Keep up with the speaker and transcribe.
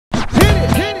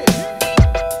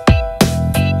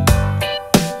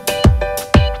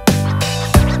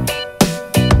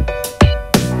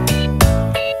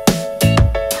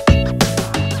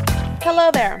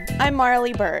I'm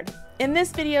Marley Bird. In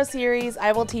this video series,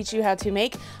 I will teach you how to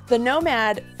make the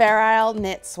Nomad Ferile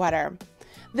Knit Sweater.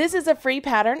 This is a free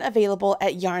pattern available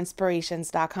at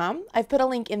Yarnspirations.com. I've put a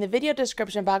link in the video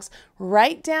description box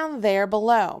right down there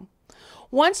below.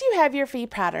 Once you have your free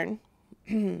pattern,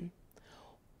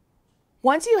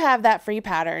 Once you have that free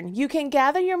pattern, you can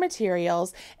gather your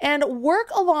materials and work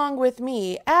along with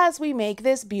me as we make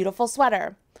this beautiful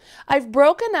sweater. I've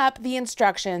broken up the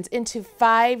instructions into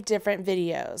 5 different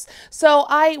videos, so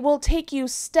I will take you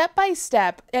step by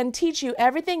step and teach you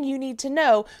everything you need to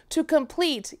know to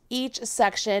complete each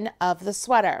section of the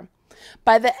sweater.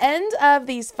 By the end of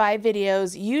these 5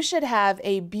 videos, you should have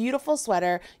a beautiful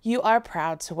sweater you are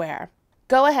proud to wear.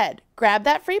 Go ahead, grab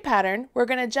that free pattern. We're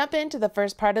going to jump into the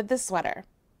first part of this sweater.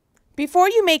 Before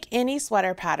you make any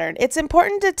sweater pattern, it's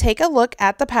important to take a look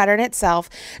at the pattern itself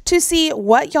to see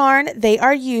what yarn they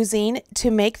are using to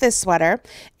make this sweater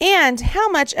and how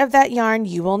much of that yarn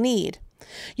you will need.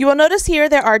 You will notice here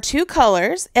there are 2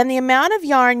 colors, and the amount of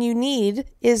yarn you need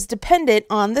is dependent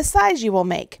on the size you will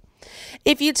make.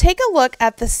 If you take a look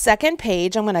at the second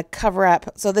page, I'm going to cover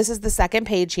up, so this is the second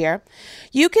page here,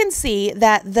 you can see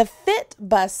that the fit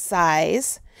bust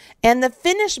size and the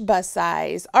finished bust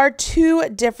size are 2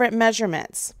 different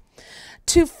measurements.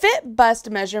 To fit bust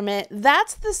measurement,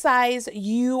 that's the size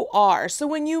you are. So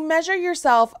when you measure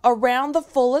yourself around the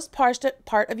fullest part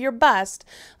of your bust,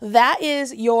 that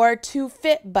is your to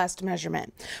fit bust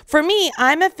measurement. For me,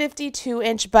 I'm a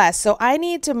 52-inch bust, so I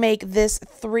need to make this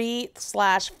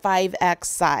 3/5X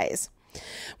size.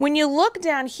 When you look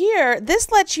down here, this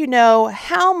lets you know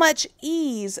how much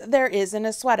ease there is in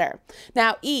a sweater.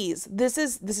 Now, ease, this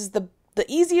is the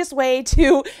easiest way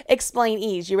to explain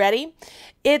ease. You ready?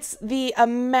 It's the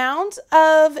amount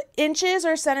of inches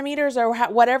or centimeters or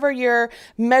whatever your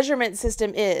measurement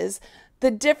system is, the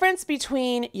difference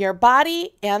between your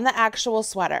body and the actual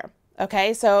sweater.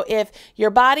 Okay, so if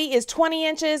your body is 20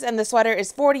 inches and the sweater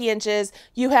is 40 inches,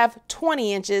 you have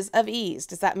 20 inches of ease.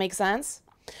 Does that make sense?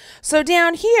 So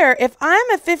down here, if I'm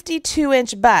a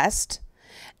 52-inch bust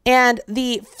and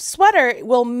the sweater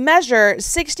will measure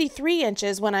 63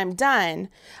 inches when I'm done,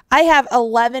 I have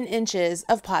 11 inches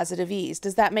of positive ease.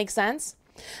 Does that make sense?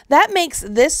 That makes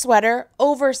this sweater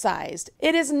oversized.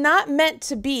 It is not meant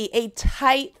to be a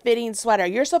tight-fitting sweater.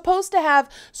 You're supposed to have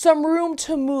some room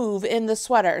to move in the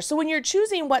sweater. So when you're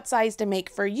choosing what size to make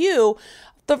for you,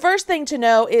 the first thing to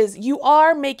know is you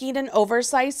are making an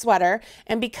oversized sweater,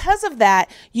 and because of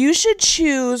that, you should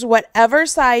choose whatever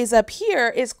size up here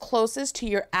is closest to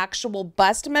your actual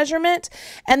bust measurement,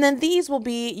 and then these will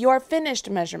be your finished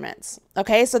measurements.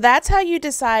 Okay, so that's how you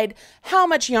decide how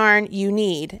much yarn you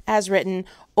need, as written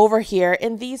over here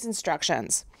in these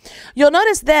instructions. You'll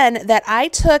notice then that I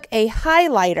took a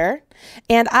highlighter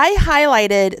and I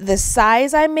highlighted the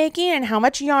size I'm making and how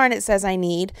much yarn it says I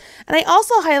need. And I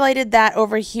also highlighted that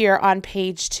over here on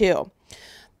page 2.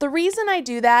 The reason I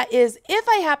do that is if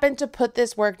I happen to put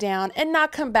this work down and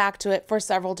not come back to it for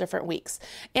several different weeks,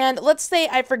 and let's say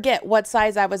I forget what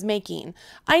size I was making,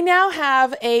 I now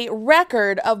have a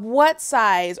record of what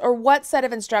size or what set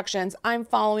of instructions I'm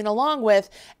following along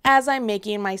with as I'm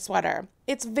making my sweater.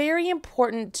 It's very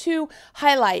important to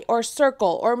highlight or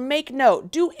circle or make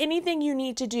note. Do anything you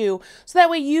need to do so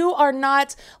that way you are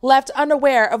not left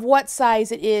unaware of what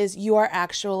size it is you are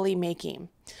actually making.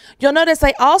 You'll notice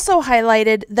I also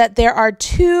highlighted that there are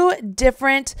 2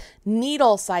 different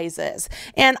needle sizes,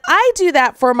 and I do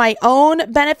that for my own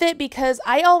benefit because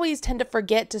I always tend to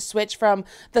forget to switch from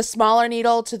the smaller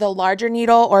needle to the larger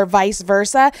needle or vice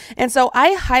versa, and so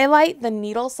I highlight the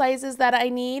needle sizes that I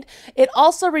need. It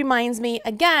also reminds me,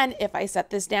 again, if I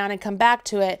set this down and come back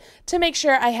to it, to make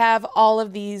sure I have all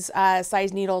of these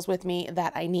size needles with me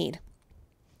that I need.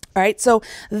 All right, so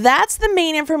that's the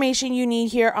main information you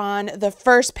need here on the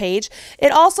first page.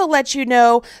 It also lets you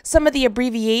know some of the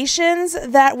abbreviations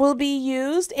that will be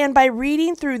used, and by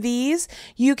reading through these,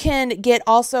 you can get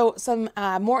also some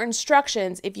more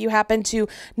instructions if you happen to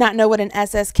not know what an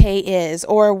SSK is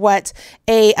or what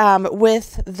a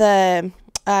with the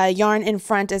yarn in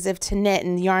front as if to knit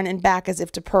and yarn in back as if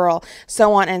to purl,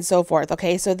 so on and so forth.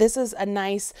 Okay, so this is a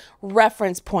nice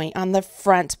reference point on the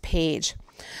front page.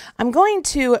 I'm going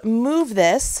to move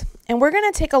this and we're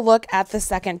going to take a look at the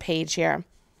second page here.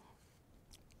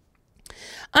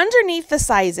 Underneath the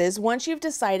sizes, once you've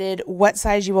decided what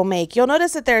size you will make, you'll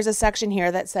notice that there's a section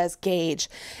here that says gauge,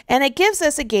 and it gives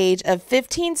us a gauge of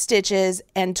 15 stitches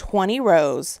and 20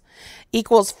 rows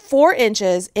equals 4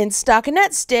 inches in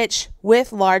stockinette stitch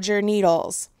with larger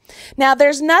needles. Now,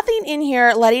 there's nothing in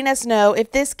here letting us know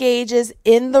if this gauge is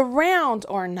in the round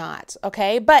or not,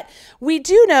 okay? But we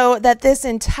do know that this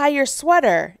entire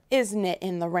sweater is knit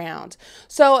in the round.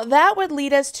 So that would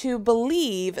lead us to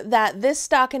believe that this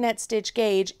stockinette stitch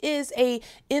gauge is a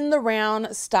in the round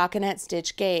stockinette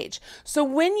stitch gauge. So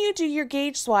when you do your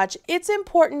gauge swatch, it's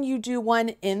important you do one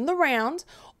in the round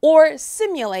or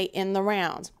simulate in the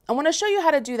round. I want to show you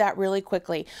how to do that really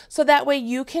quickly so that way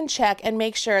you can check and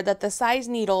make sure that the size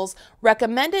needles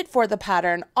recommended for the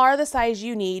pattern are the size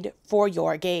you need for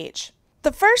your gauge.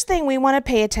 The first thing we want to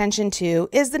pay attention to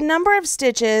is the number of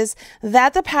stitches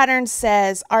that the pattern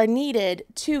says are needed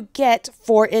to get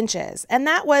 4 inches, and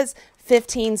that was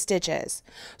 15 stitches.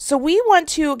 So we want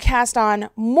to cast on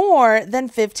more than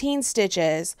 15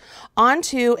 stitches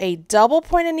onto a double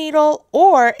pointed needle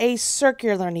or a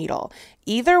circular needle.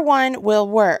 Either one will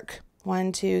work.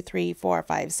 1, 2, 3, 4,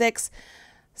 5, 6,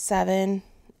 7,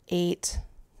 8,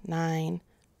 9,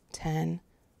 10,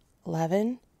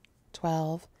 11,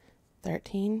 12,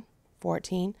 13,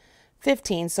 14,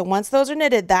 15. So once those are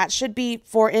knitted, that should be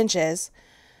 4 inches.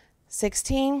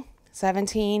 16,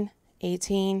 17,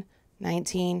 18,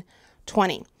 19,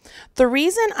 20. The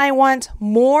reason I want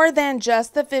more than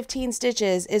just the 15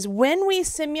 stitches is when we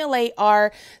simulate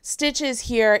our stitches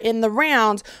here in the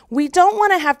round, we don't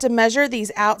want to have to measure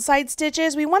these outside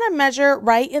stitches. We want to measure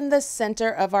right in the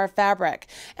center of our fabric.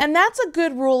 And that's a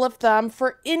good rule of thumb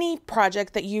for any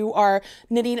project that you are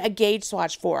knitting a gauge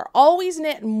swatch for. Always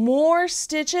knit more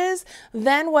stitches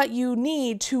than what you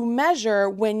need to measure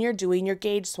when you're doing your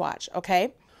gauge swatch,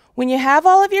 okay? When you have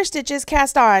all of your stitches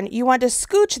cast on, you want to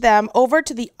scooch them over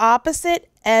to the opposite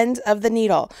end of the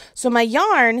needle. So my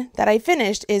yarn that I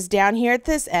finished is down here at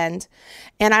this end,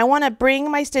 and I want to bring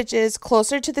my stitches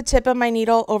closer to the tip of my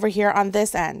needle over here on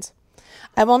this end.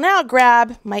 I will now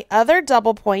grab my other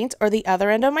double point or the other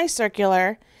end of my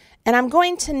circular, and I'm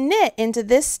going to knit into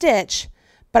this stitch,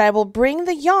 but I will bring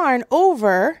the yarn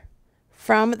over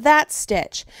from that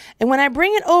stitch. And when I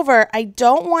bring it over, I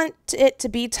don't want it to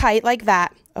be tight like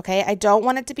that. Okay, I don't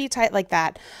want it to be tight like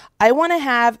that. I want to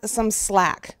have some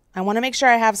slack. I want to make sure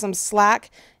I have some slack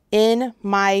in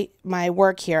my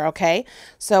work here, okay?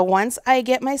 So once I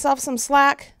get myself some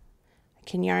slack, I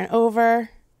can yarn over.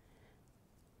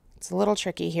 It's a little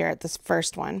tricky here at this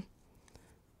first one.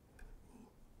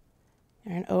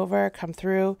 Yarn over, come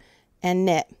through, and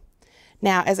knit.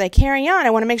 Now, as I carry on, I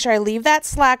want to make sure I leave that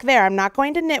slack there. I'm not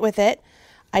going to knit with it.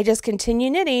 I just continue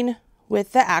knitting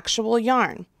with the actual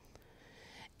yarn.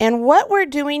 And what we're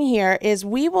doing here is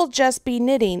we will just be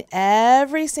knitting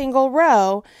every single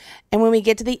row, and when we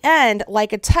get to the end,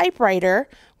 like a typewriter,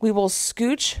 we will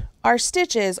scooch our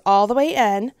stitches all the way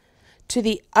in to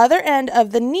the other end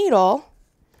of the needle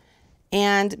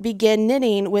and begin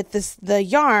knitting with the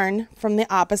yarn from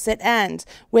the opposite end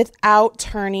without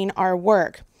turning our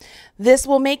work. This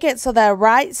will make it so the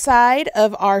right side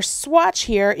of our swatch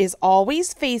here is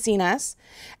always facing us,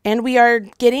 and we are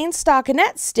getting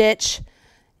stockinette stitch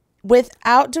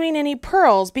without doing any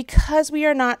purls because we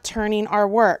are not turning our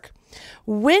work.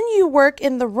 When you work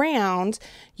in the round,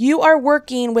 you are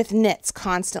working with knits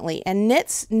constantly, and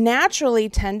knits naturally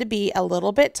tend to be a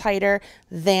little bit tighter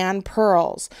than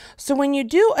purls. So when you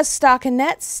do a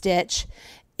stockinette stitch,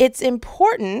 it's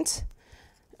important,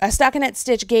 a stockinette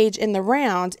stitch gauge in the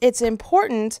round, it's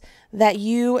important that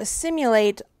you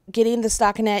simulate getting the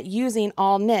stockinette using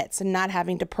all knits and not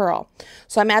having to purl.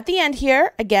 So I'm at the end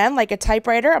here, again, like a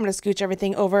typewriter. I'm going to scooch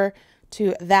everything over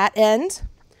to that end.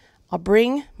 I'll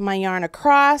bring my yarn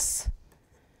across,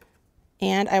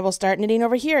 and I will start knitting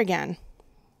over here again.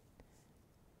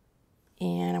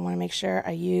 And I want to make sure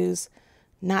I use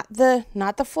not the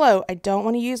float. I don't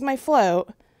want to use my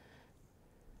float.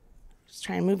 Just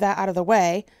try and move that out of the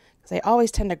way because I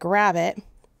always tend to grab it.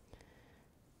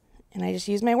 And I just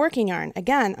use my working yarn.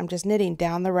 Again, I'm just knitting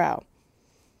down the row.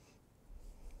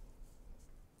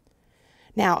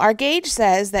 Now, our gauge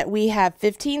says that we have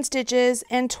 15 stitches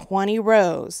and 20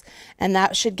 rows, and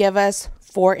that should give us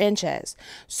 4 inches.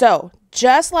 So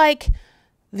just like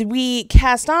we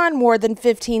cast on more than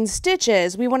 15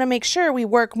 stitches, we want to make sure we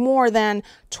work more than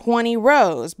 20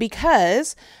 rows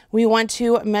because we want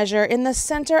to measure in the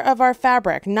center of our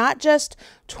fabric, not just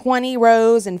 20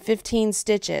 rows and 15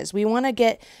 stitches. We want to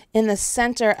get in the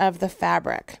center of the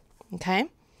fabric,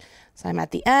 okay? So I'm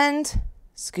at the end,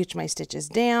 scooch my stitches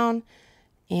down,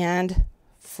 and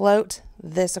float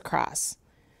this across.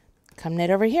 Come knit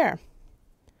over here.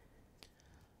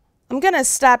 I'm going to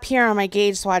stop here on my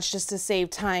gauge swatch just to save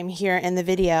time here in the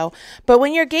video. But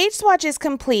when your gauge swatch is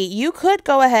complete, you could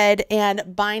go ahead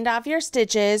and bind off your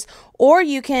stitches, or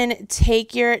you can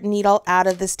take your needle out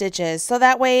of the stitches so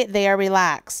that way they are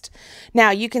relaxed. Now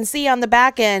you can see on the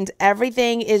back end,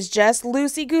 everything is just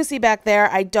loosey-goosey back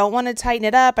there. I don't want to tighten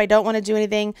it up. I don't want to do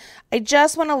anything. I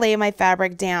just want to lay my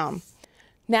fabric down.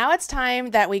 Now it's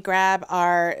time that we grab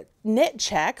our knit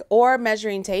check or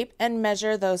measuring tape and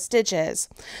measure those stitches.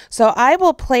 So I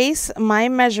will place my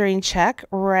measuring check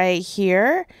right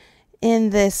here in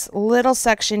this little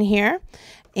section here,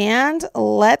 and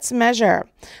let's measure.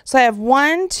 So I have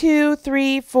 1, 2,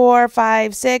 3, 4,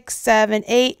 5, 6, 7,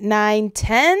 8, 9,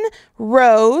 10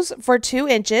 rows for 2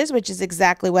 inches, which is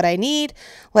exactly what I need.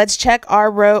 Let's check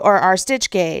our row or our stitch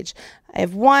gauge. I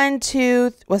have 1,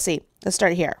 2, let's see, let's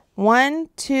start here. 1,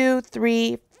 2,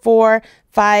 3, 4,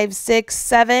 5, 6,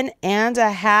 7 and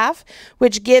a half,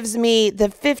 which gives me the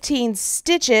 15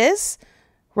 stitches,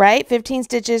 right? 15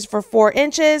 stitches for 4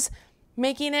 inches,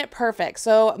 making it perfect.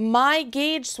 So my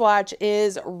gauge swatch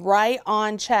is right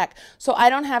on check, so I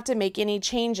don't have to make any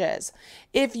changes.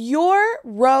 If your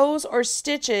rows or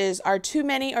stitches are too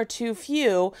many or too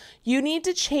few, you need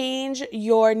to change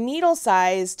your needle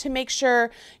size to make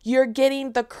sure you're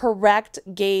getting the correct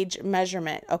gauge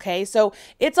measurement, okay? So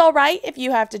it's all right if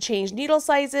you have to change needle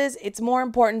sizes. It's more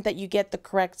important that you get the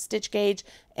correct stitch gauge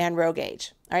and row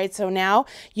gauge. All right, so now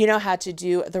you know how to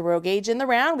do the row gauge in the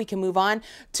round. We can move on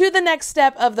to the next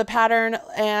step of the pattern,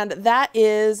 and that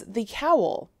is the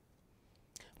cowl.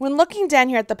 When looking down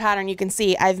here at the pattern, you can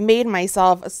see I've made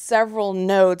myself several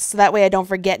notes so that way I don't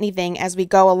forget anything as we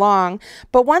go along.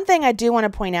 But one thing I do want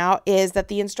to point out is that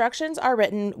the instructions are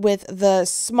written with the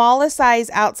smallest size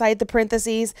outside the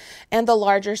parentheses and the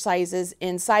larger sizes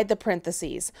inside the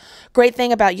parentheses. Great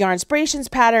thing about Yarnspirations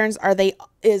patterns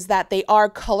is that they are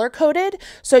color coded,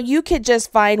 so you could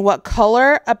just find what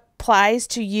color applies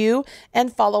to you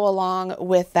and follow along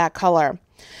with that color.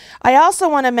 I also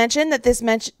want to mention that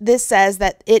this says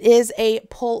that it is a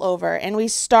pullover, and we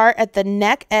start at the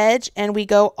neck edge and we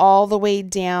go all the way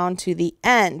down to the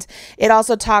end. It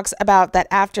also talks about that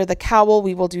after the cowl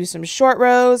we will do some short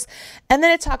rows, and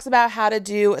then it talks about how to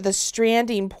do the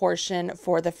stranding portion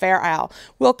for the fair isle.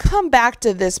 We'll come back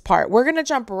to this part. We're going to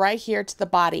jump right here to the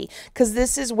body because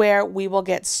this is where we will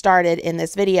get started in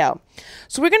this video.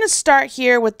 So we're going to start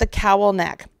here with the cowl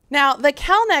neck. Now the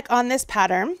cowl neck on this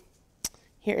pattern,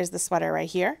 here is the sweater right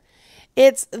here.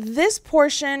 It's this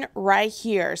portion right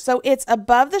here. So it's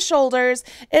above the shoulders.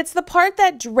 It's the part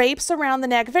that drapes around the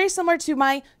neck, very similar to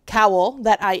my cowl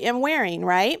that I am wearing,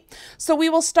 right? So we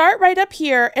will start right up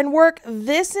here and work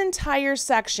this entire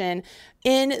section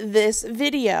in this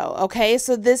video, okay?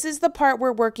 So this is the part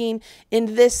we're working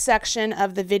in this section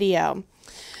of the video.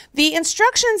 The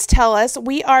instructions tell us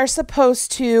we are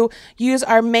supposed to use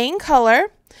our main color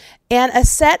and a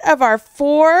set of our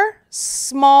 4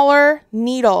 smaller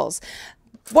needles.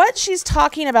 What she's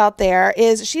talking about there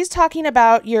is she's talking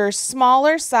about your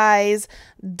smaller size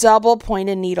double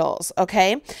pointed needles,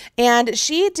 okay? And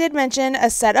she did mention a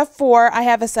set of 4. I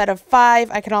have a set of 5.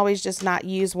 I can always just not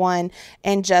use one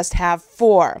and just have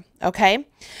 4, okay?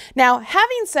 Now,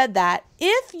 having said that,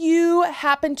 if you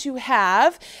happen to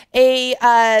have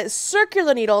a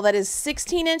circular needle that is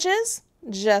 16 inches,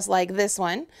 just like this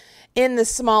one, in the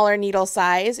smaller needle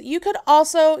size, you could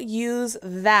also use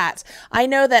that. I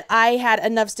know that I had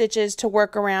enough stitches to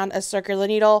work around a circular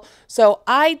needle, so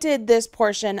I did this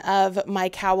portion of my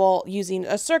cowl using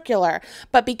a circular.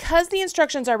 But because the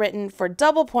instructions are written for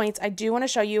double points, I do want to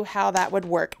show you how that would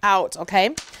work out,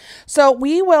 okay? So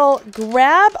we will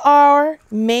grab our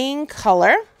main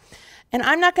color, and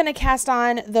I'm not going to cast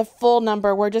on the full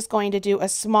number. We're just going to do a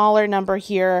smaller number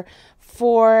here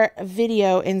for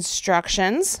video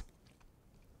instructions.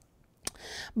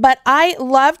 But I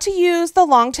love to use the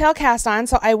long tail cast on,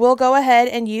 so I will go ahead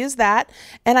and use that,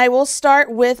 and I will start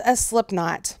with a slip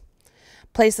knot.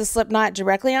 Place the slip knot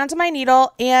directly onto my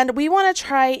needle, and we want to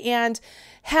try and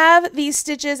have these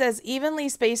stitches as evenly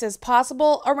spaced as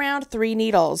possible around 3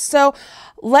 needles. So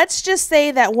let's just say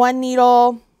that one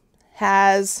needle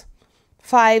has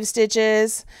 5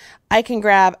 stitches. I can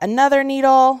grab another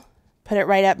needle, put it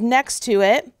right up next to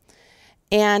it,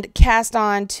 and cast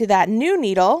on to that new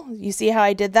needle. You see how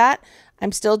I did that?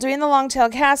 I'm still doing the long tail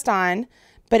cast on,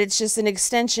 but it's just an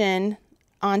extension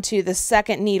onto the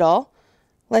second needle.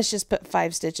 Let's just put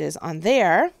 5 stitches on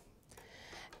there.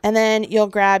 And then you'll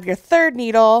grab your third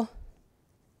needle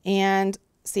and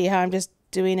see how I'm just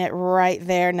doing it right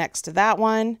there next to that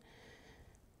one.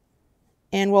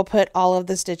 and we'll put all of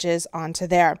the stitches onto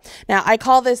there. Now, I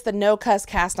call this the no cuss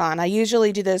cast on. I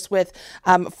usually do this with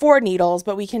 4 needles,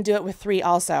 but we can do it with 3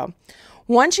 also.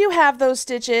 Once you have those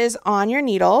stitches on your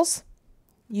needles,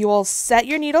 you will set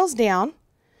your needles down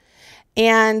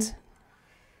and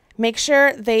make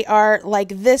sure they are like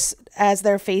this as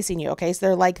they're facing you, okay? So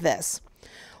they're like this.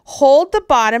 Hold the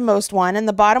bottommost one, and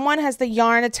the bottom one has the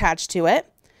yarn attached to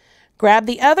it. Grab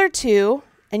the other 2,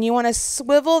 and you want to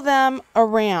swivel them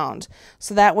around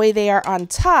so that way they are on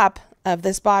top of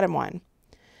this bottom one.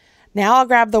 Now I'll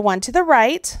grab the one to the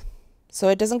right so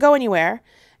it doesn't go anywhere,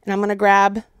 and I'm going to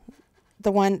grab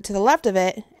the one to the left of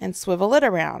it and swivel it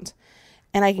around.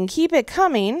 And I can keep it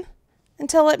coming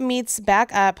until it meets back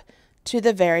up to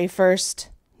the very first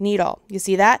needle. You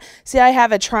see that? See, I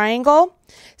have a triangle.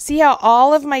 See how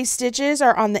all of my stitches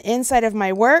are on the inside of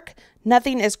my work?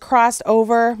 Nothing is crossed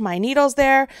over my needles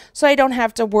there, so I don't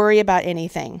have to worry about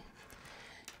anything.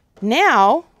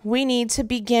 Now we need to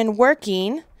begin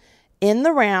working in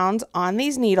the round on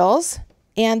these needles,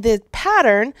 and the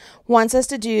pattern wants us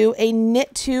to do a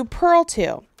knit 2, purl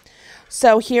 2.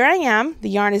 So here I am. The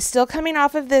yarn is still coming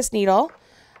off of this needle.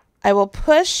 I will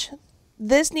push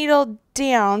this needle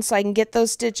down so I can get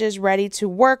those stitches ready to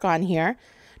work on here.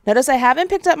 Notice I haven't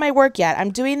picked up my work yet. I'm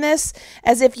doing this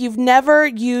as if you've never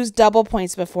used double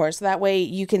points before, so that way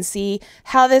you can see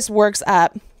how this works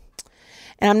up.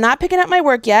 And I'm not picking up my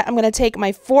work yet. I'm going to take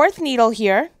my 4th needle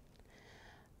here.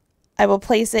 I will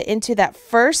place it into that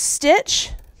first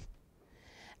stitch.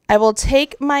 I will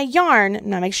take my yarn.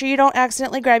 Now make sure you don't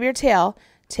accidentally grab your tail.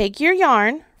 Take your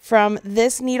yarn from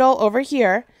this needle over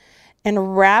here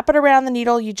and wrap it around the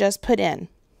needle you just put in.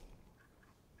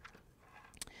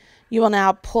 You will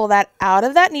now pull that out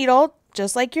of that needle,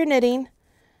 just like you're knitting,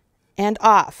 and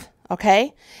off,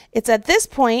 okay? It's at this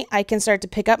point I can start to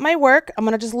pick up my work. I'm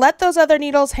going to just let those other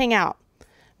needles hang out. I'm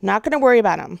not going to worry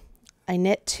about them. I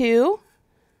knit 2,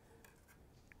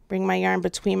 bring my yarn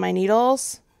between my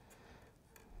needles,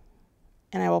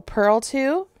 and I will purl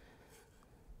 2.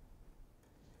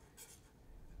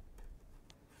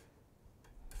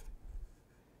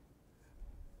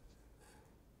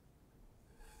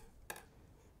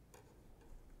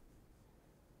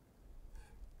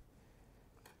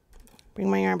 Bring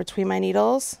my yarn between my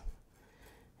needles,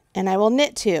 and I will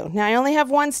knit 2. Now I only have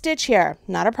 1 stitch here,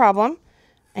 not a problem.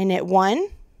 I knit 1.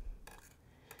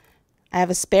 I have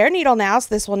a spare needle now, so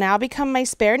this will now become my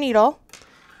spare needle.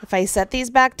 If I set these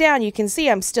back down, you can see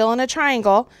I'm still in a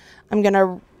triangle. I'm going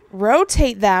to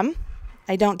rotate them.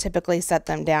 I don't typically set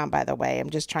them down, by the way. I'm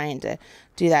just trying to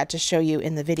do that to show you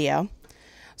in the video.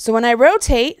 So when I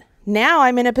rotate, now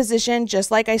I'm in a position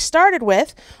just like I started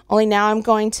with, only now I'm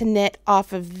going to knit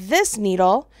off of this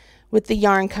needle with the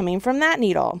yarn coming from that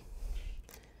needle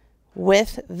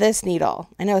with this needle.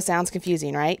 I know it sounds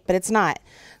confusing, right? But it's not.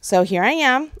 So here I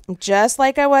am, just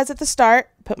like I was at the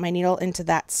start. Put my needle into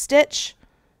that stitch.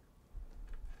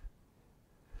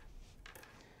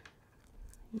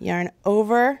 Yarn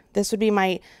over. This would be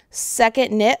my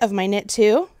second knit of my knit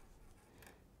 2.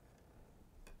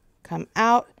 Come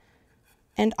out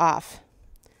and off,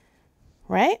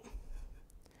 right?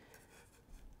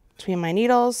 Between my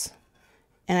needles,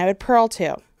 and I would purl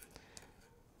 2.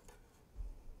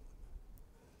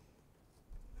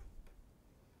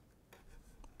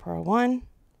 Purl 1,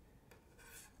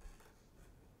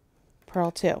 purl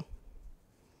 2.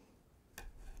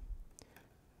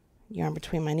 Yarn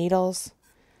between my needles,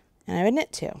 and I would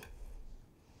knit 2.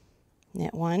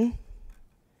 Knit 1,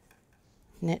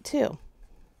 knit 2.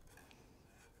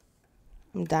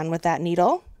 I'm done with that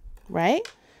needle, right?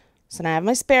 So now I have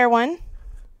my spare one.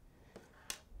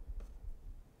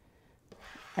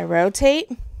 I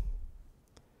rotate,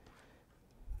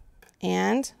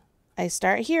 and I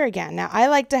start here again. Now I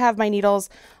like to have my needles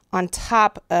on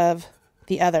top of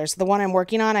the others. The one I'm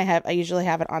working on, I usually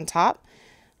have it on top.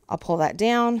 I'll pull that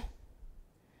down,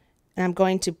 and I'm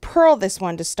going to purl this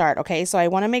one to start, okay? So I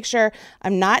want to make sure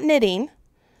I'm not knitting.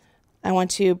 I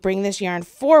want to bring this yarn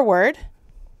forward,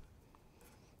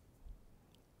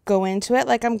 go into it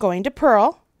like I'm going to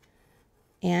purl,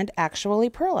 and actually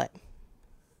purl it.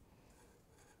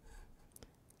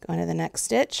 Go into the next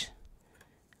stitch,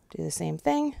 do the same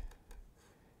thing,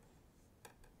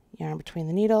 yarn between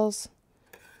the needles,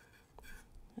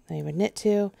 then you would knit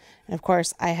 2, and of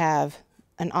course I have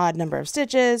an odd number of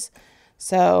stitches,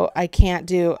 so I can't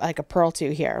do like a purl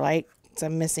 2 here, right? So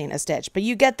I'm missing a stitch, but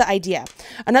you get the idea.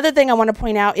 Another thing I want to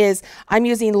point out is I'm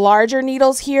using larger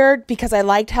needles here because I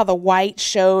liked how the white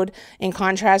showed in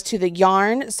contrast to the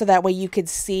yarn, so that way you could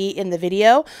see in the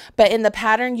video. But in the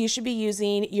pattern, you should be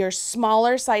using your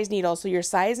smaller size needle, so your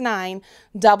size 9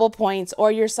 double points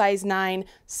or your size 9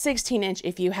 16-inch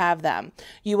if you have them.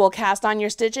 You will cast on your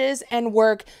stitches and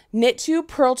work knit 2,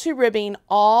 purl 2 ribbing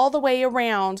all the way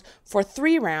around for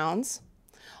 3 rounds.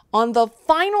 On the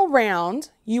final round,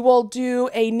 you will do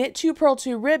a knit 2, purl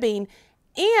 2 ribbing,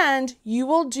 and you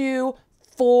will do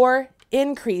 4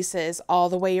 increases all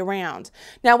the way around.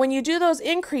 Now, when you do those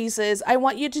increases, I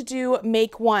want you to do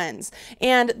make ones.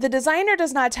 And the designer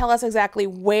does not tell us exactly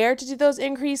where to do those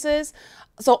increases.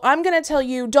 So I'm going to tell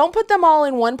you, don't put them all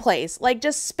in one place. Like,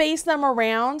 just space them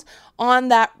around on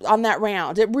that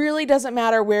round. It really doesn't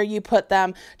matter where you put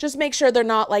them. Just make sure they're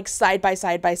not like side by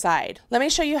side by side. Let me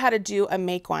show you how to do a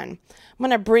make one. I'm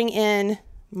going to bring in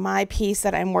my piece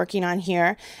that I'm working on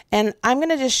here, and I'm going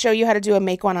to just show you how to do a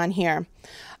make one on here.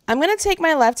 I'm going to take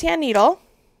my left hand needle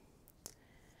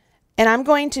and I'm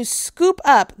going to scoop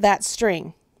up that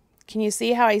string. Can you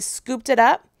see how I scooped it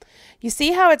up? You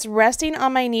see how it's resting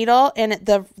on my needle, and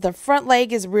the front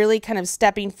leg is really kind of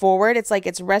stepping forward. It's like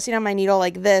it's resting on my needle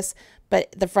like this,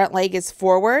 but the front leg is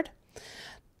forward.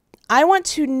 I want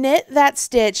to knit that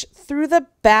stitch through the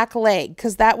back leg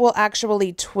because that will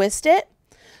actually twist it.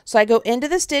 So I go into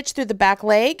the stitch through the back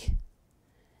leg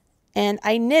and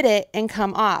I knit it and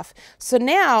come off. So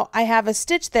now I have a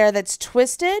stitch there that's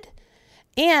twisted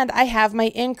and I have my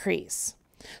increase.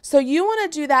 So you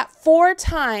want to do that 4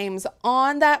 times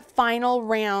on that final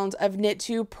round of knit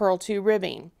 2, purl 2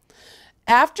 ribbing.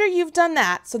 After you've done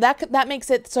that, so that makes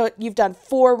it so you've done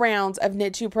 4 rounds of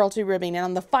knit 2, purl 2 ribbing, and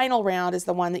on the final round is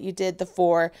the one that you did the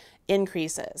 4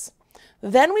 increases.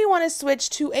 Then we want to switch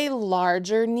to a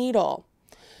larger needle.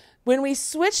 When we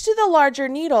switch to the larger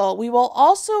needle, we will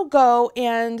also go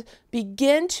and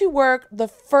begin to work the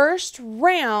first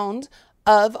round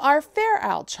of our Fair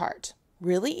Owl chart.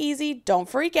 Really easy. Don't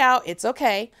freak out. It's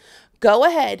okay. Go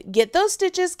ahead. Get those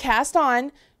stitches cast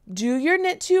on. Do your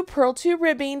knit 2, purl 2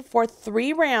 ribbing for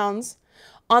 3 rounds.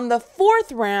 On the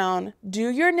 4th round, do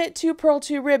your knit 2, purl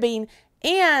 2 ribbing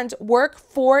and work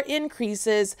 4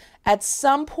 increases at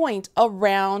some point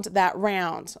around that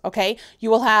round, okay? You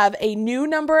will have a new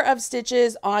number of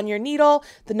stitches on your needle.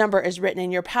 The number is written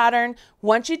in your pattern.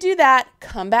 Once you do that,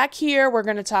 come back here. We're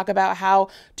going to talk about how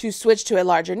to switch to a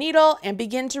larger needle and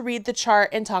begin to read the chart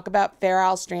and talk about Fair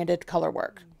Owl stranded color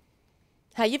work.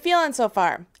 How you feeling so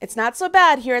far? It's not so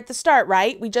bad here at the start,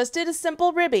 right? We just did a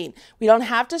simple ribbing. We don't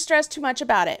have to stress too much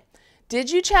about it. Did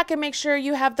you check and make sure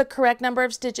you have the correct number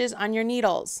of stitches on your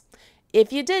needles?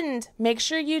 If you didn't, make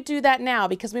sure you do that now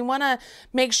because we want to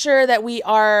make sure that we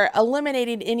are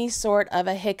eliminating any sort of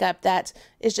a hiccup that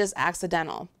is just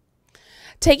accidental.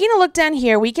 Taking a look down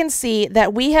here, we can see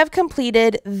that we have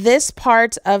completed this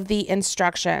part of the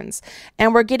instructions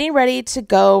and we're getting ready to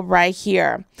go right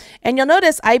here. And you'll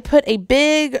notice I put a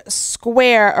big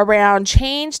square around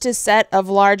change to set of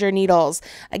larger needles.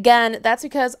 Again, that's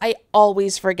because I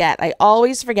always forget.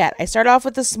 I start off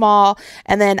with the small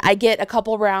and then I get a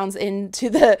couple rounds into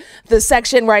the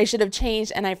section where I should have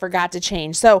changed and I forgot to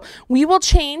change. So we will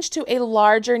change to a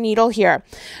larger needle here.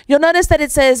 You'll notice that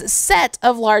it says set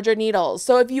of larger needles.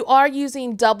 So if you are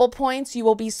using double points, you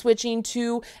will be switching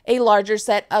to a larger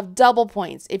set of double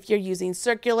points. If you're using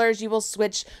circulars, you will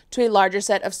switch to a larger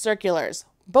set of circulars,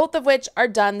 both of which are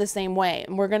done the same way.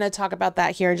 And we're going to talk about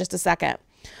that here in just a second.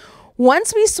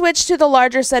 Once we switch to the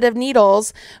larger set of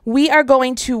needles, we are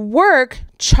going to work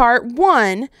chart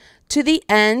 1 to the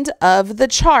end of the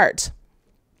chart.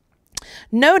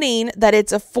 Noting that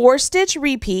it's a 4-stitch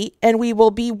repeat and we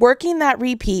will be working that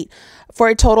repeat for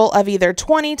a total of either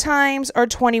 20 times or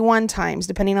 21 times,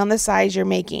 depending on the size you're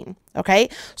making. Okay,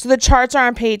 so the charts are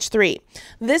on page 3.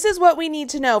 This is what we need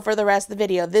to know for the rest of the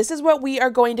video. This is what we are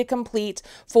going to complete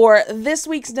for this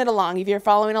week's knit along, if you're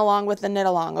following along with the knit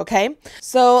along, okay?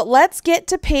 So let's get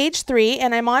to page 3,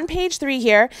 and I'm on page 3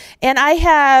 here, and I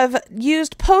have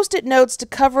used post-it notes to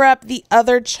cover up the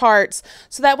other charts,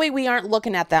 so that way we aren't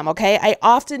looking at them, okay? I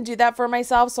often do that for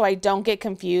myself so I don't get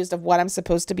confused of what I'm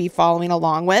supposed to be following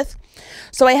along with.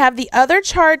 So I have the other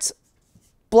charts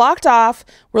blocked off.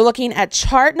 We're looking at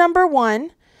chart number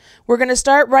 1. We're going to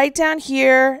start right down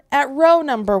here at row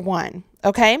number 1.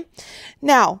 Okay.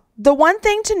 Now, the one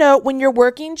thing to note when you're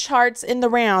working charts in the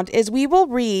round is we will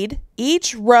read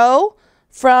each row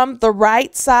from the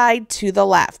right side to the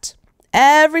left.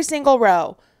 Every single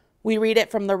row, we read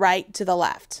it from the right to the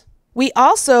left. We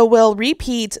also will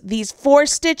repeat these 4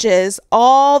 stitches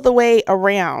all the way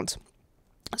around.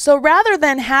 So rather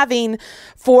than having,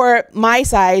 for my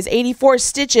size, 84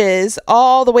 stitches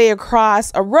all the way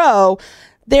across a row,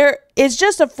 there is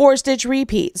just a 4-stitch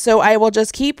repeat. So I will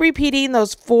just keep repeating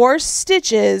those 4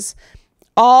 stitches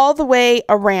all the way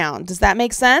around. Does that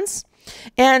make sense?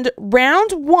 And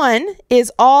round 1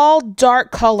 is all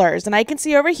dark colors. And I can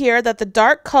see over here that the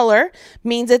dark color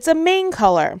means it's a main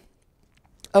color.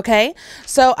 Okay,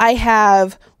 so I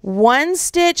have 1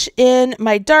 stitch in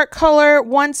my dark color,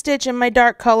 1 stitch in my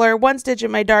dark color, 1 stitch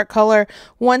in my dark color,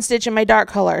 1 stitch in my dark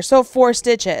color. So 4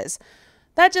 stitches.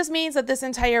 That just means that this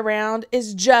entire round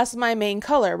is just my main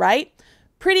color, right?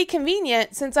 Pretty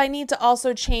convenient since I need to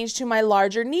also change to my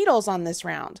larger needles on this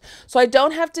round. So I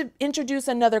don't have to introduce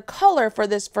another color for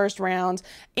this first round,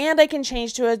 and I can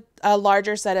change to a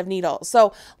larger set of needles.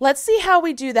 So let's see how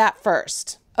we do that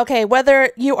first. Okay,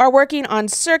 whether you are working on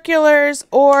circulars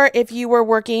or if you were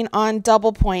working on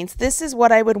double points, this is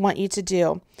what I would want you to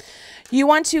do. You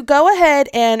want to go ahead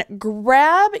and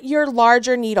grab your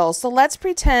larger needle. So let's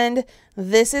pretend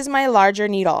this is my larger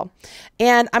needle.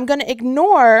 And I'm going to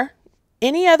ignore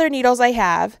any other needles I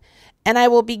have, and I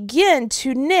will begin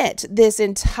to knit this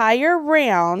entire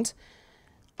round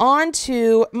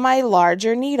onto my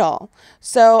larger needle.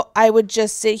 So I would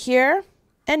just sit here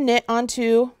and knit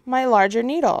onto my larger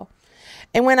needle.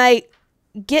 And when I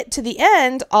get to the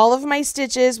end, all of my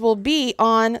stitches will be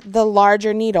on the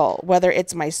larger needle, whether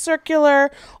it's my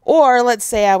circular or let's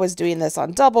say I was doing this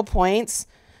on double points.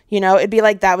 You know, it'd be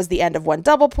like that was the end of one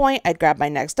double point. I'd grab my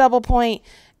next double point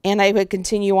and I would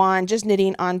continue on just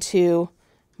knitting onto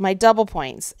my double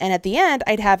points. And at the end,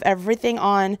 I'd have everything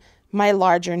on my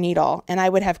larger needle and I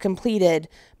would have completed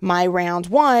my round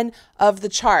 1 of the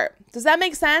chart. Does that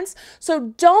make sense?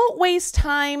 So don't waste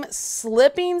time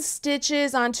slipping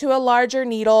stitches onto a larger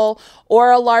needle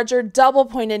or a larger double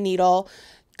pointed needle.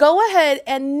 Go ahead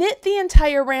and knit the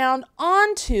entire round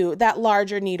onto that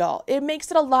larger needle. It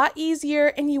makes it a lot easier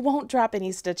and you won't drop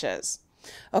any stitches.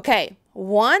 Okay,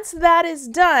 once that is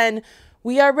done,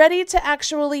 we are ready to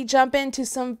actually jump into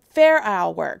some fair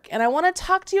isle work. And I want to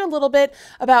talk to you a little bit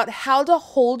about how to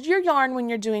hold your yarn when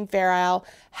you're doing fair isle,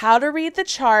 how to read the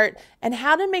chart, and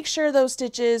how to make sure those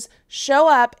stitches show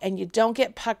up and you don't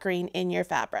get puckering in your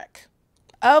fabric.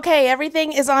 Okay,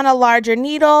 everything is on a larger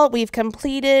needle. We've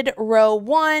completed row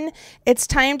 1. It's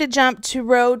time to jump to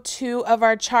row 2 of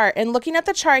our chart. And looking at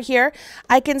the chart here,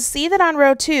 I can see that on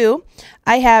row 2,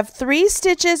 I have 3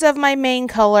 stitches of my main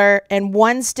color and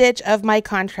 1 stitch of my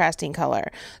contrasting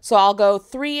color. So I'll go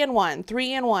 3 and 1,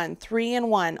 3 and 1, 3 and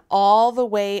 1, all the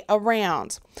way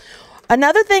around.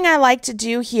 Another thing I like to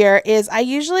do here is I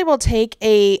usually will take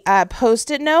a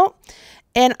Post-it note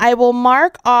and I will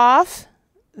mark off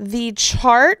the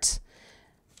chart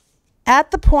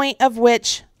at the point of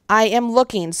which I am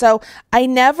looking. So I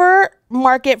never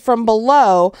mark it from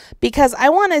below because I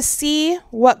want to see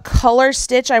what color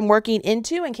stitch I'm working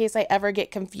into in case I ever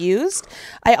get confused.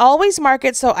 I always mark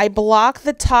it so I block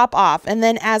the top off, and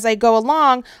then as I go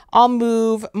along, I'll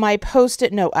move my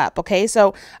Post-it note up. Okay,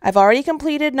 so I've already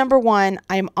completed number 1.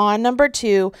 I'm on number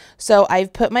 2, so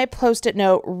I've put my Post-it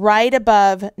note right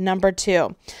above number 2.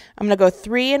 I'm going to go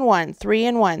 3 and 1, 3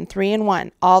 and 1, 3 and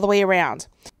 1, all the way around.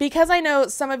 Because I know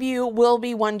some of you will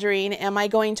be wondering, am I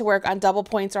going to work on double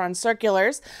points or on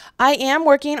circulars? I am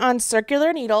working on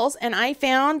circular needles, and I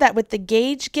found that with the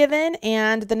gauge given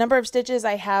and the number of stitches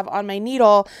I have on my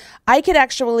needle, I could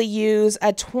actually use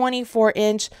a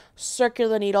 24-inch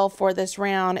circular needle for this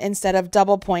round instead of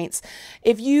double points.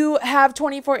 If you have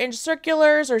 24-inch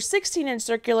circulars or 16-inch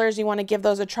circulars, you want to give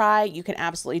those a try, you can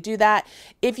absolutely do that.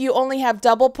 If you only have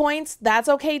double points, that's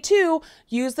okay too.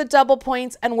 Use the double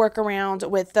points and work around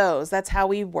with those. That's how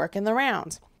we work in the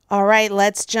round. All right,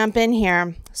 let's jump in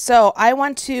here. So I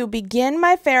want to begin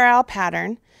my fair isle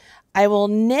pattern. I will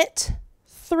knit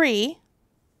 3.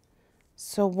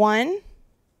 So 1,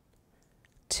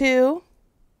 2,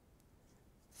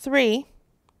 3.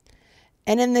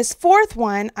 And in this 4th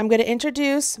one, I'm going to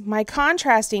introduce my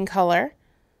contrasting color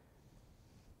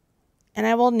and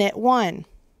I will knit 1.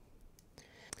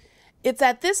 It's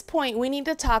at this point we need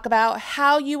to talk about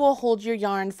how you will hold your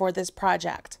yarn for this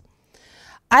project.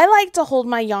 I like to hold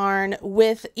my yarn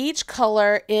with each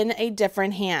color in a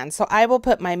different hand. So I will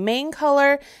put my main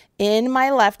color in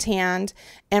my left hand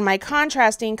and my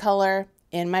contrasting color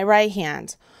in my right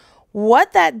hand.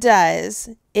 What that does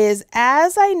is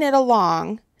as I knit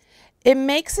along, it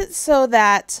makes it so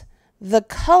that the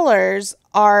colors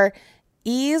are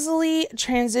easily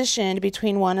transitioned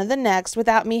between one and the next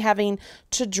without me having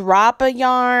to drop a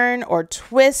yarn or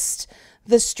twist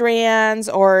the strands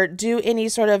or do any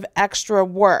sort of extra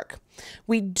work.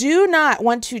 We do not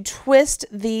want to twist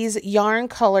these yarn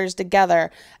colors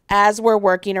together as we're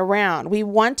working around. We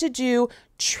want to do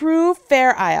true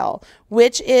fair isle,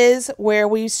 which is where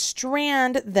we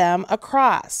strand them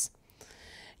across.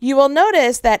 You will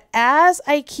notice that as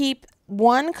I keep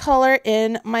one color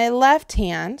in my left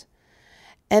hand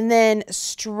and then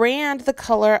strand the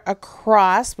color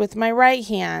across with my right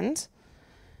hand,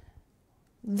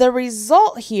 the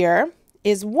result here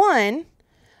is one,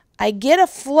 I get a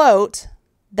float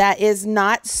that is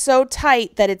not so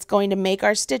tight that it's going to make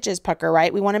our stitches pucker,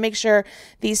 right? We want to make sure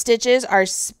these stitches are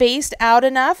spaced out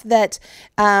enough that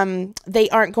they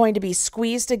aren't going to be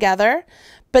squeezed together.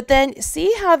 But then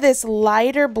see how this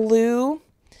lighter blue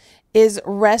is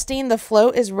resting, the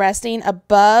float is resting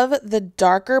above the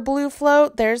darker blue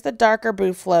float. There's the darker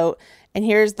blue float, and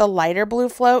here's the lighter blue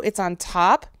float. It's on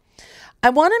top. I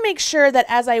want to make sure that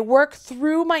as I work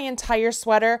through my entire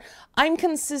sweater, I'm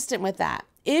consistent with that.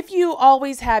 If you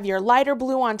always have your lighter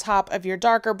blue on top of your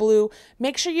darker blue,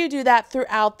 make sure you do that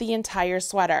throughout the entire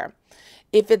sweater.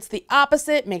 If it's the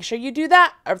opposite, make sure you do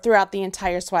that throughout the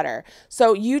entire sweater.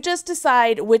 So you just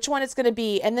decide which one it's going to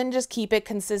be and then just keep it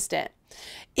consistent.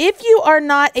 If you are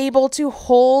not able to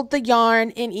hold the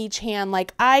yarn in each hand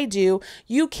like I do,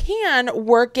 you can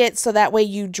work it so that way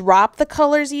you drop the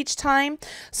colors each time.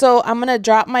 So I'm going to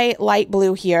drop my light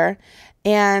blue here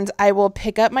and I will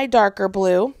pick up my darker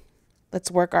blue.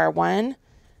 Let's work our 1,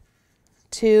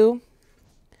 2,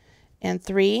 and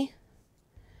 3.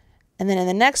 And then in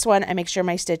the next one, I make sure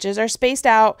my stitches are spaced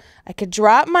out. I could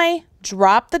drop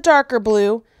the darker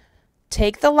blue,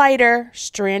 take the lighter,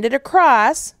 strand it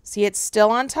across, see it's still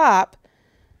on top,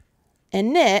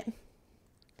 and knit,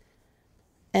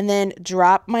 and then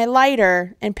drop my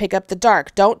lighter and pick up the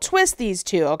dark. Don't twist these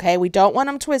two, okay? We don't want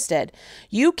them twisted.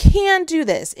 You can do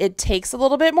this. It takes a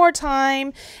little bit more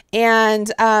time,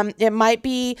 and it might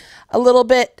be a little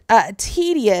bit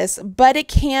tedious, but it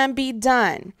can be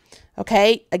done,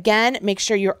 okay? Again, make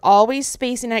sure you're always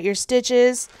spacing out your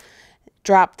stitches.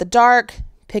 Drop the dark,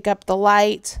 pick up the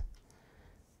light,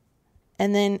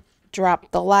 and then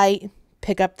drop the light,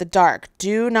 pick up the dark.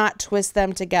 Do not twist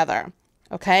them together,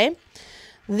 okay?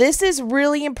 This is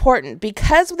really important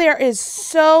because there is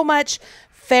so much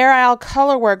Fair Isle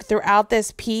color work throughout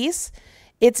this piece.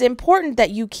 It's important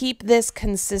that you keep this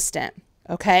consistent,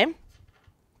 okay?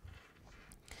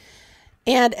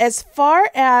 And as far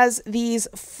as these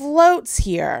floats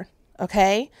here,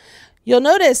 okay, you'll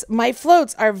notice my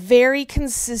floats are very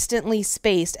consistently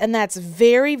spaced, and that's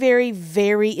very, very,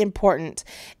 very important.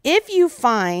 If you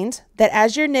find that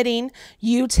as you're knitting,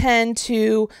 you tend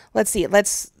to,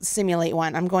 let's simulate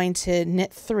one. I'm going to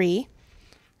knit 3.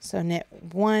 So knit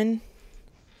 1,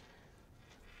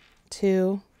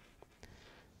 2,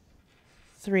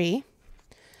 3.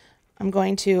 I'm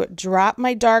going to drop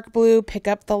my dark blue, pick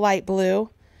up the light blue,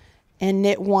 and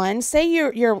knit 1. Say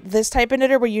you're this type of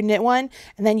knitter where you knit 1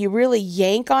 and then you really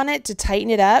yank on it to tighten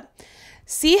it up.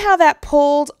 See how that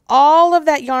pulled all of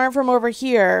that yarn from over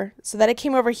here so that it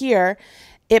came over here.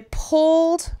 It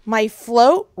pulled my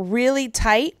float really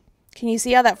tight. Can you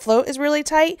see how that float is really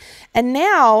tight? And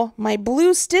now my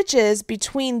blue stitches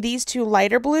between these two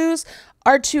lighter blues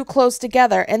are too close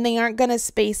together and they aren't going to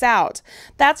space out.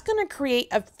 That's going to create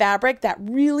a fabric that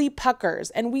really puckers,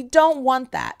 and we don't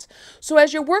want that. So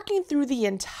as you're working through the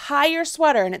entire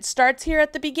sweater, and it starts here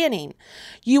at the beginning,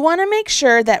 you want to make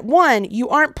sure that one, you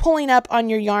aren't pulling up on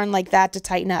your yarn like that to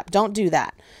tighten up. Don't do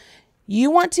that. You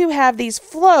want to have these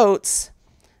floats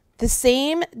the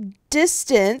same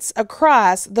distance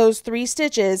across those 3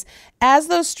 stitches as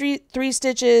those three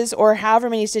stitches, or however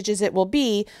many stitches it will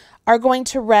be, are going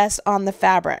to rest on the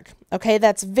fabric. Okay,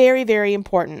 that's very, very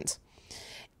important.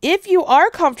 If you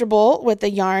are comfortable with the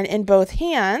yarn in both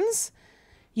hands,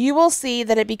 you will see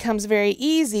that it becomes very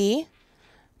easy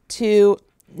to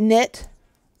knit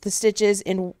the stitches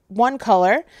in one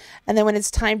color, and then when it's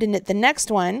time to knit the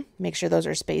next one, make sure those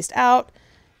are spaced out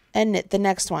and knit the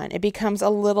next one. It becomes a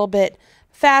little bit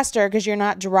faster because you're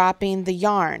not dropping the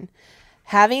yarn.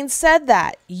 Having said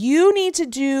that, you need to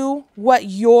do what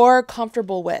you're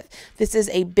comfortable with. This is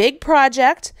a big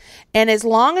project, and as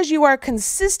long as you are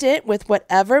consistent with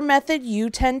whatever method you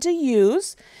tend to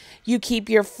use, you keep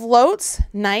your floats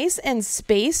nice and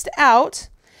spaced out,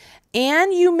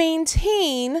 and you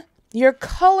maintain your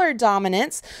color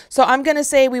dominance. So I'm going to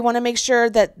say we want to make sure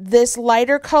that this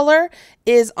lighter color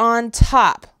is on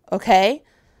top, okay?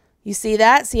 You see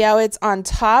that? See how it's on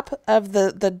top of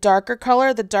the darker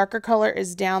color? The darker color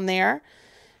is down there.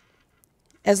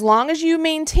 As long as you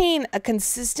maintain a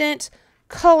consistent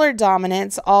color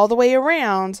dominance all the way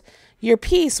around, your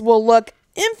piece will look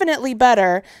infinitely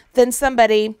better than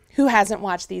somebody who hasn't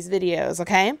watched these videos,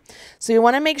 okay? So you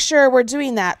want to make sure we're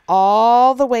doing that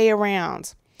all the way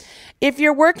around. If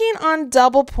you're working on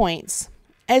double points,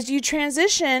 as you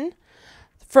transition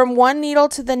from one needle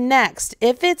to the next,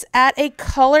 if it's at a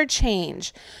color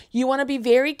change, you want to be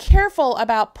very careful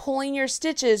about pulling your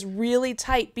stitches really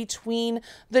tight between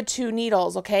the two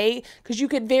needles, okay? Because you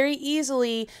could very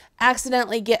easily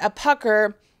accidentally get a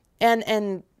pucker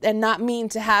and not mean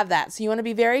to have that. So you want to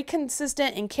be very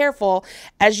consistent and careful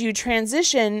as you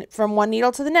transition from one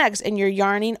needle to the next and you're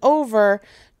yarning over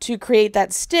to create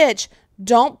that stitch.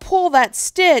 Don't pull that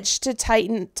stitch to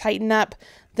tighten up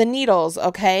the needles,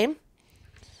 okay?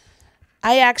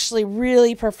 I actually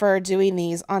really prefer doing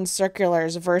these on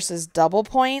circulars versus double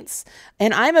points.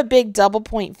 And I'm a big double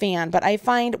point fan, but I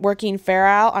find working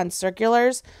ferrule on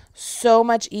circulars so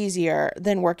much easier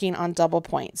than working on double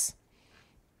points.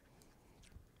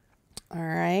 All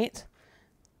right.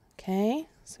 Okay,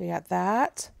 so we got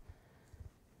that.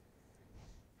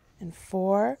 And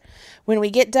 4. When we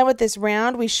get done with this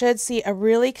round, we should see a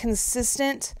really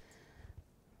consistent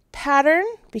pattern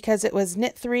because it was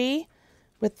knit 3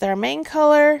 with our main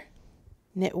color,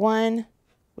 knit 1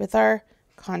 with our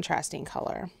contrasting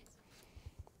color.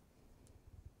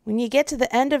 When you get to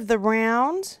the end of the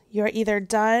round, you're either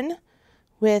done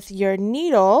with your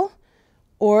needle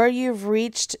or you've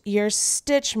reached your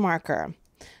stitch marker.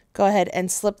 Go ahead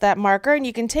and slip that marker, and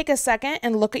you can take a second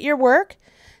and look at your work.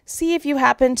 See if you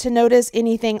happen to notice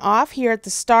anything off here at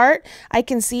the start. I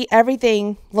can see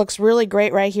everything looks really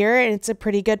great right here, and it's a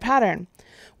pretty good pattern.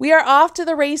 We are off to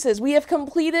the races. We have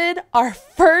completed our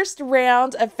first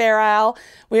round of ferrule.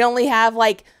 We only have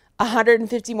like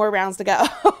 150 more rounds to go.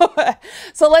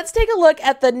 So let's take a look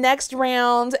at the next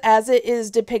round as it is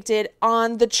depicted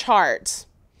on the chart.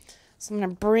 So I'm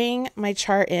going to bring my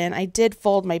chart in. I did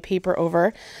fold my paper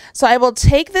over. So I will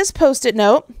take this Post-it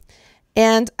note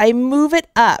and I move it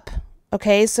up.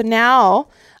 Okay, so now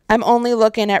I'm only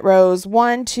looking at rows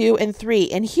 1, 2, and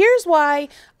 3. And here's why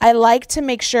I like to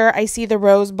make sure I see the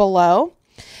rows below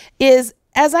is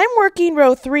as I'm working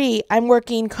row 3, I'm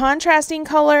working contrasting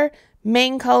color,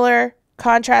 main color,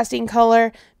 contrasting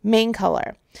color, main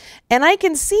color. And I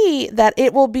can see that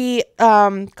it will be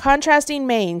contrasting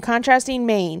main.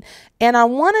 And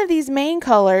on one of these main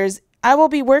colors, I will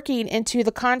be working into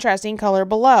the contrasting color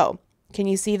below. Can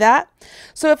you see that?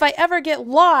 So if I ever get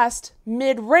lost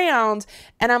mid-round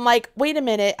and I'm like, wait a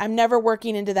minute, I'm never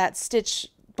working into that stitch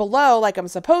below like I'm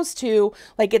supposed to,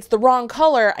 like it's the wrong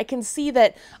color, I can see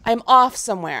that I'm off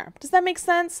somewhere. Does that make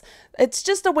sense? It's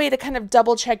just a way to kind of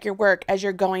double check your work as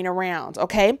you're going around,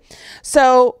 okay?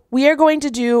 So we are going to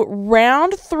do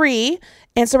round 3,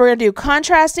 and so we're going to do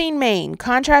contrasting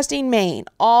main,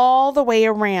 all the way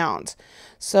around.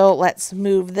 So let's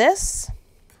move this.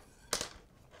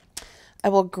 I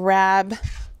will grab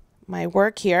my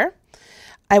work here.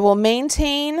 I will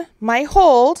maintain my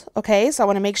hold, okay? So I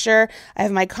want to make sure I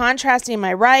have my contrasting in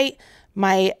my right,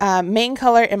 my main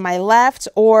color in my left,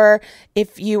 or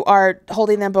if you are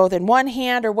holding them both in one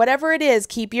hand or whatever it is,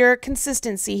 keep your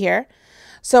consistency here.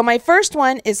 So my first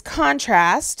one is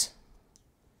contrast,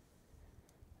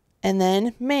 and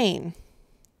then main.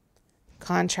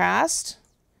 Contrast,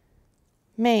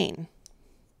 main.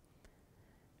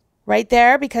 Right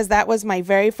there, because that was my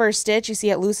very first stitch. You see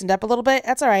it loosened up a little bit.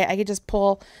 That's all right. I could just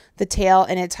pull the tail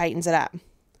and it tightens it up.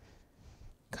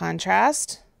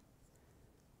 Contrast,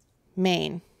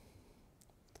 main.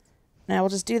 And I will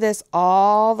just do this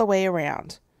all the way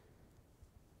around.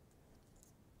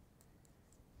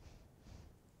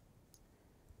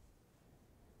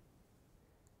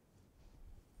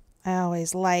 I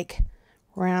always like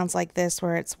rounds like this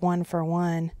where it's 1 for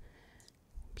 1.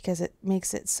 Because it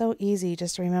makes it so easy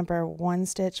just to remember one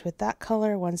stitch with that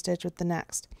color, one stitch with the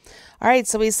next. All right,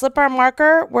 so we slip our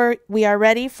marker. We are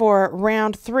ready for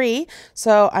round 3.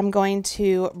 So I'm going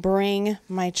to bring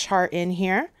my chart in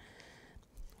here.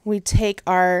 We take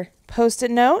our Post-it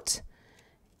note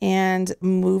and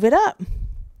move it up.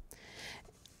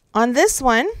 On this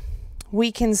one,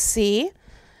 we can see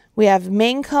we have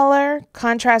main color,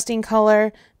 contrasting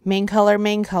color, main color,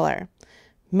 main color.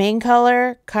 Main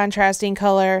color, contrasting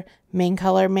color, main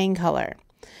color, main color.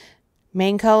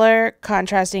 Main color,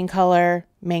 contrasting color,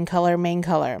 main color, main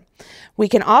color. We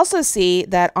can also see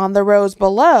that on the rows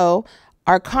below,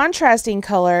 our contrasting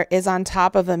color is on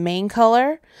top of a main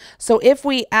color. So if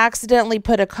we accidentally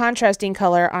put a contrasting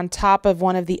color on top of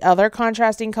one of the other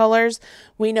contrasting colors,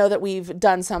 we know that we've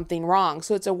done something wrong.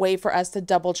 So it's a way for us to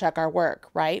double check our work,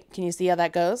 right? Can you see how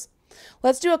that goes?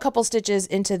 Let's do a couple stitches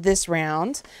into this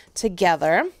round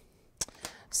together.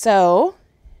 So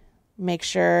make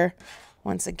sure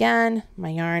Once again, my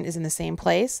yarn is in the same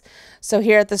place. So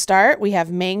here at the start, we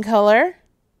have main color,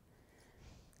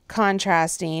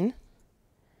 contrasting,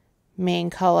 main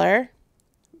color,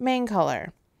 main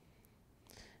color,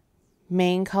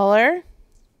 main color,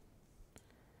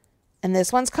 and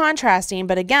this one's contrasting,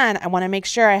 but again, I want to make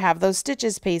sure I have those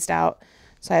stitches spaced out.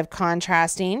 So I have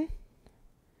contrasting,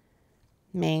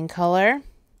 main color,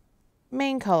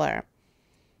 main color.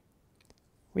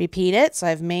 Repeat it. So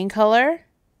I have main color,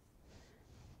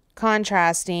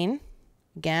 contrasting.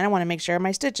 Again, I want to make sure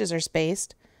my stitches are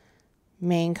spaced.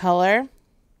 Main color,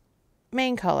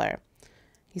 main color.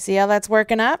 You see how that's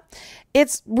working up?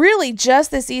 It's really just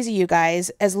this easy, you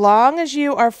guys. As long as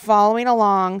you are following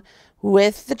along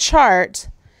with the chart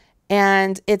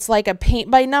and it's like a paint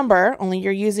by number, only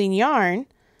you're using yarn,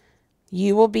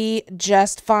 you will be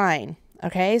just fine.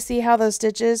 Okay, see how those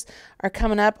stitches are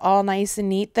coming up all nice and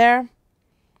neat there?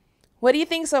 What do you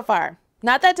think so far?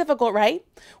 Not that difficult, right?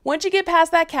 Once you get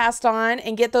past that cast on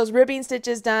and get those ribbing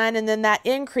stitches done and then that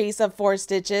increase of 4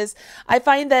 stitches, I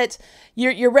find that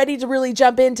you're ready to really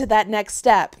jump into that next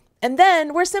step. And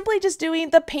then we're simply just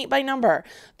doing the paint by number.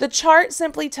 The chart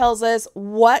simply tells us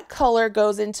what color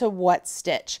goes into what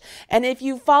stitch. And if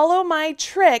you follow my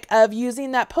trick of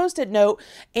using that Post-it note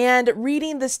and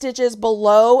reading the stitches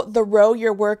below the row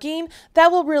you're working,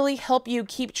 that will really help you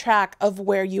keep track of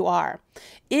where you are.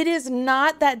 It is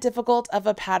not that difficult of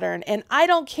a pattern, and I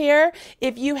don't care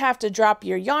if you have to drop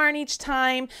your yarn each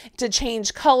time to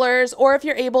change colors, or if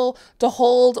you're able to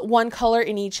hold one color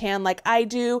in each hand like I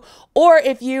do, or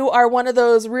if you are one of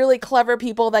those really clever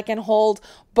people that can hold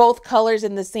both colors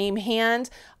in the same hand.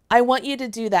 I want you to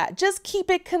do that. Just keep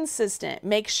it consistent.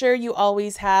 Make sure you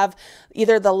always have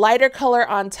either the lighter color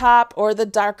on top or the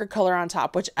darker color on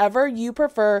top, whichever you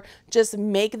prefer. Just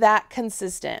make that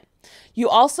consistent. You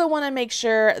also want to make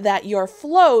sure that your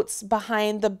floats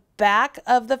behind the back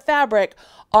of the fabric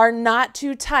are not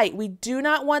too tight. We do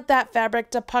not want that fabric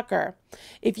to pucker.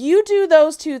 If you do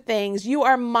those two things, you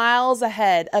are miles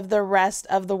ahead of the rest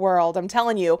of the world. I'm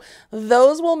telling you,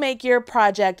 those will make your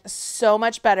project so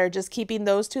much better, just keeping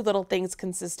those two little things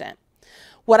consistent.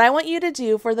 What I want you to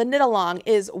do for the knit along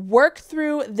is work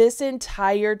through this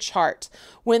entire chart.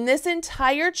 When this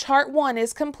entire chart 1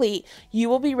 is complete, you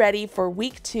will be ready for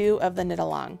week 2 of the knit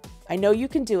along. I know you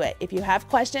can do it. If you have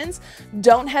questions,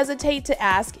 don't hesitate to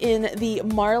ask in the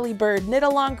Marley Bird knit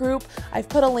along group. I've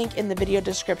put a link in the video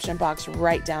description box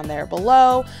right down there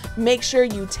below. Make sure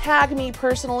you tag me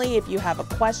personally if you have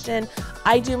a question.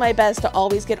 I do my best to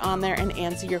always get on there and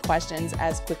answer your questions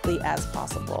as quickly as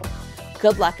possible.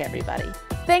 Good luck, everybody.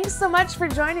 Thanks so much for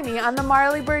joining me on the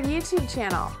Marley Bird YouTube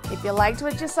channel. If you liked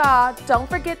what you saw, don't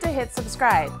forget to hit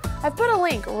subscribe. I've put a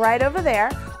link right over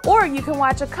there, or you can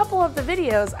watch a couple of the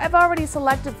videos I've already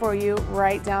selected for you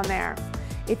right down there.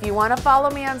 If you want to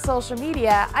follow me on social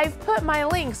media, I've put my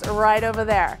links right over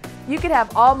there. You can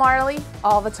have all Marley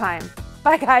all the time.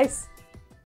 Bye, guys.